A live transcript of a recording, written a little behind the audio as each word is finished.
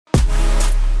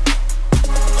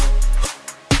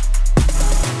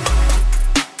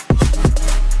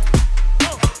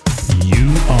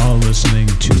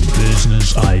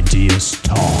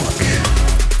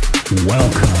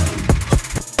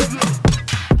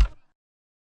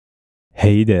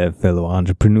Hey there, fellow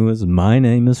entrepreneurs. My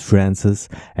name is Francis,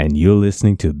 and you're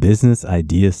listening to Business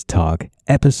Ideas Talk,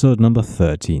 episode number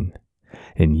 13.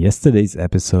 In yesterday's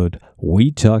episode, we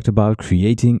talked about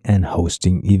creating and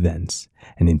hosting events.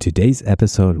 And in today's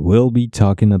episode, we'll be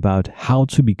talking about how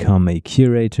to become a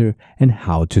curator and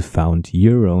how to found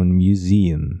your own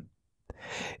museum.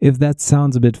 If that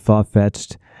sounds a bit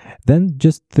far-fetched, then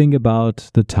just think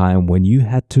about the time when you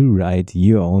had to write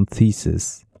your own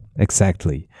thesis.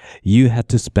 Exactly. You had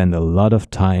to spend a lot of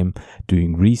time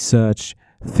doing research,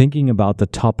 thinking about the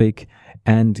topic,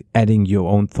 and adding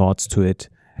your own thoughts to it,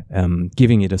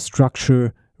 giving it a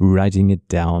structure, writing it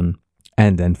down,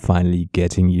 and then finally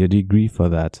getting your degree for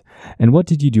that. And what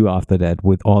did you do after that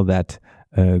with all that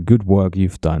good work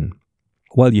you've done?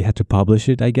 Well, you had to publish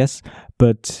it, I guess,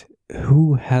 but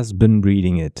who has been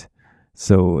reading it?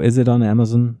 So is it on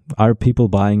Amazon? Are people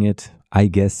buying it? I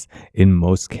guess in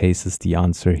most cases the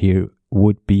answer here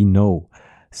would be no.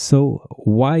 So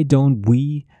why don't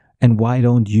we and why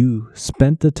don't you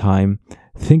spend the time,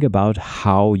 think about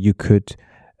how you could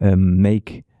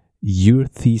make your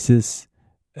thesis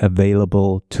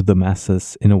available to the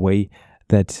masses in a way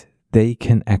that they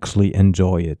can actually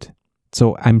enjoy it.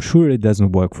 So I'm sure it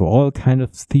doesn't work for all kind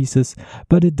of thesis,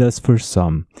 but it does for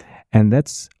some. And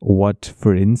that's what,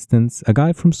 for instance, a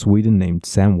guy from Sweden named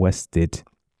Sam West did.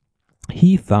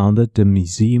 He founded the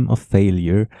Museum of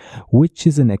Failure, which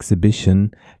is an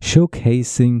exhibition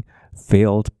showcasing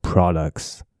failed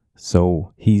products.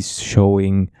 So he's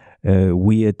showing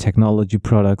weird technology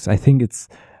products. I think it's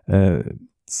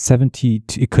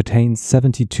it contains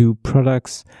 72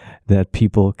 products that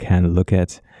people can look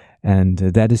at. And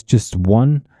that is just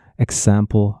one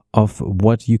example of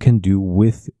what you can do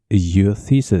with your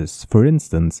thesis, for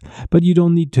instance. But you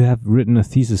don't need to have written a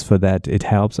thesis for that. It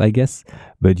helps, I guess,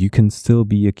 but you can still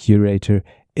be a curator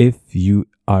if you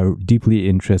are deeply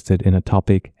interested in a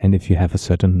topic and if you have a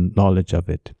certain knowledge of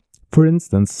it. For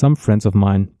instance, some friends of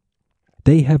mine,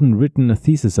 they haven't written a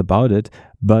thesis about it,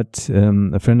 but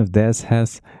a friend of theirs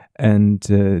has, and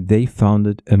they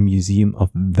founded a museum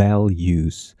of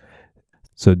values.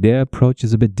 So their approach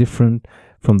is a bit different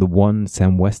from the one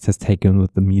Sam West has taken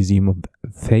with the Museum of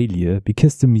Failure,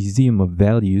 because the Museum of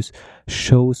Values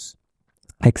shows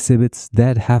exhibits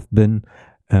that have been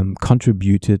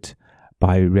contributed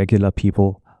by regular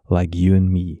people like you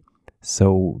and me.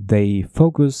 So they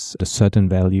focus a certain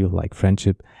value like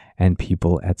friendship, and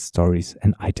people add stories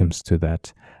and items to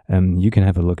that. You can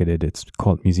have a look at it. It's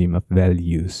called Museum of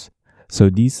Values. So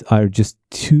these are just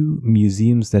two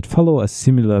museums that follow a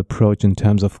similar approach in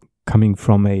terms of coming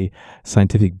from a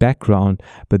scientific background,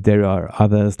 but there are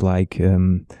others like,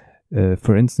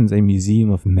 for instance, a museum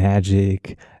of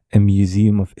magic, a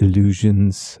museum of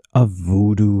illusions, of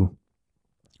voodoo.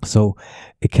 So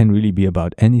it can really be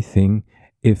about anything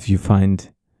if you find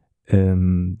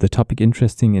the topic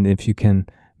interesting and if you can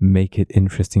make it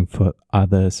interesting for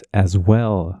others as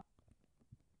well.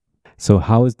 So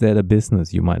how is that a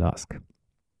business, you might ask?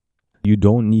 You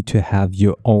don't need to have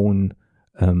your own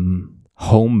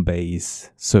home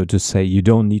base, so to say. You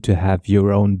don't need to have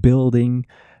your own building.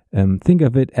 Think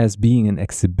of it as being an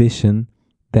exhibition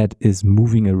that is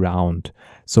moving around.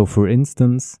 So for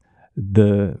instance,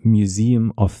 the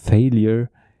Museum of Failure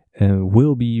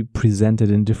will be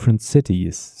presented in different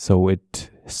cities. So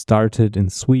it started in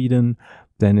Sweden,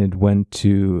 then it went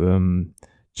to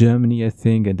Germany, I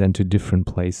think, and then to different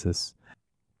places.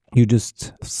 You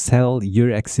just sell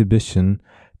your exhibition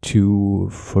to,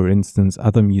 for instance,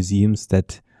 other museums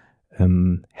that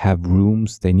have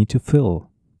rooms they need to fill.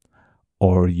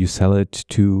 Or you sell it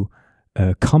to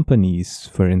companies,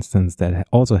 for instance, that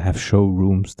also have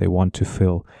showrooms they want to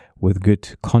fill with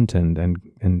good content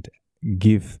and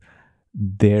give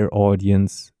their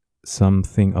audience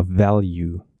something of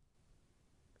value.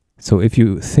 So if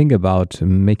you think about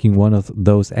making one of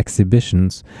those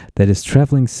exhibitions that is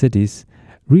traveling cities,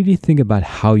 really think about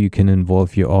how you can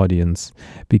involve your audience,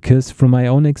 because from my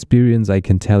own experience, I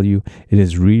can tell you it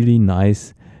is really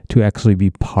nice to actually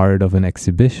be part of an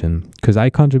exhibition, because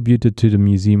I contributed to the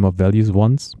Museum of Values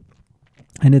once,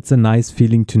 and it's a nice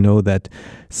feeling to know that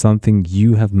something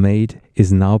you have made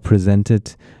is now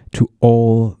presented to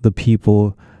all the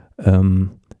people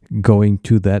going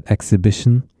to that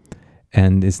exhibition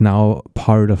and is now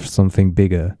part of something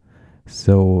bigger.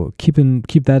 So keep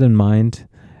that in mind,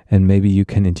 and maybe you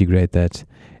can integrate that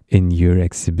in your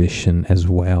exhibition as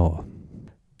well.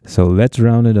 So let's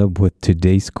round it up with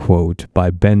today's quote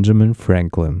by Benjamin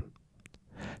Franklin.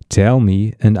 "Tell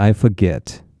me and I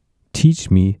forget. Teach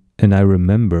me and I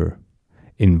remember.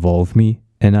 Involve me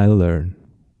and I learn."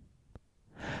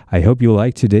 I hope you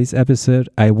liked today's episode.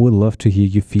 I would love to hear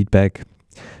your feedback.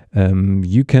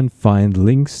 You can find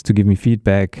links to give me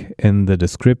feedback in the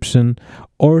description,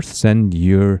 or send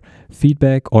your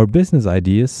feedback or business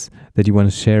ideas that you want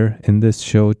to share in this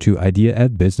show to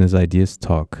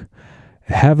idea@businessideastalk.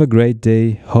 Have a great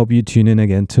day. Hope you tune in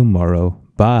again tomorrow.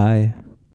 Bye.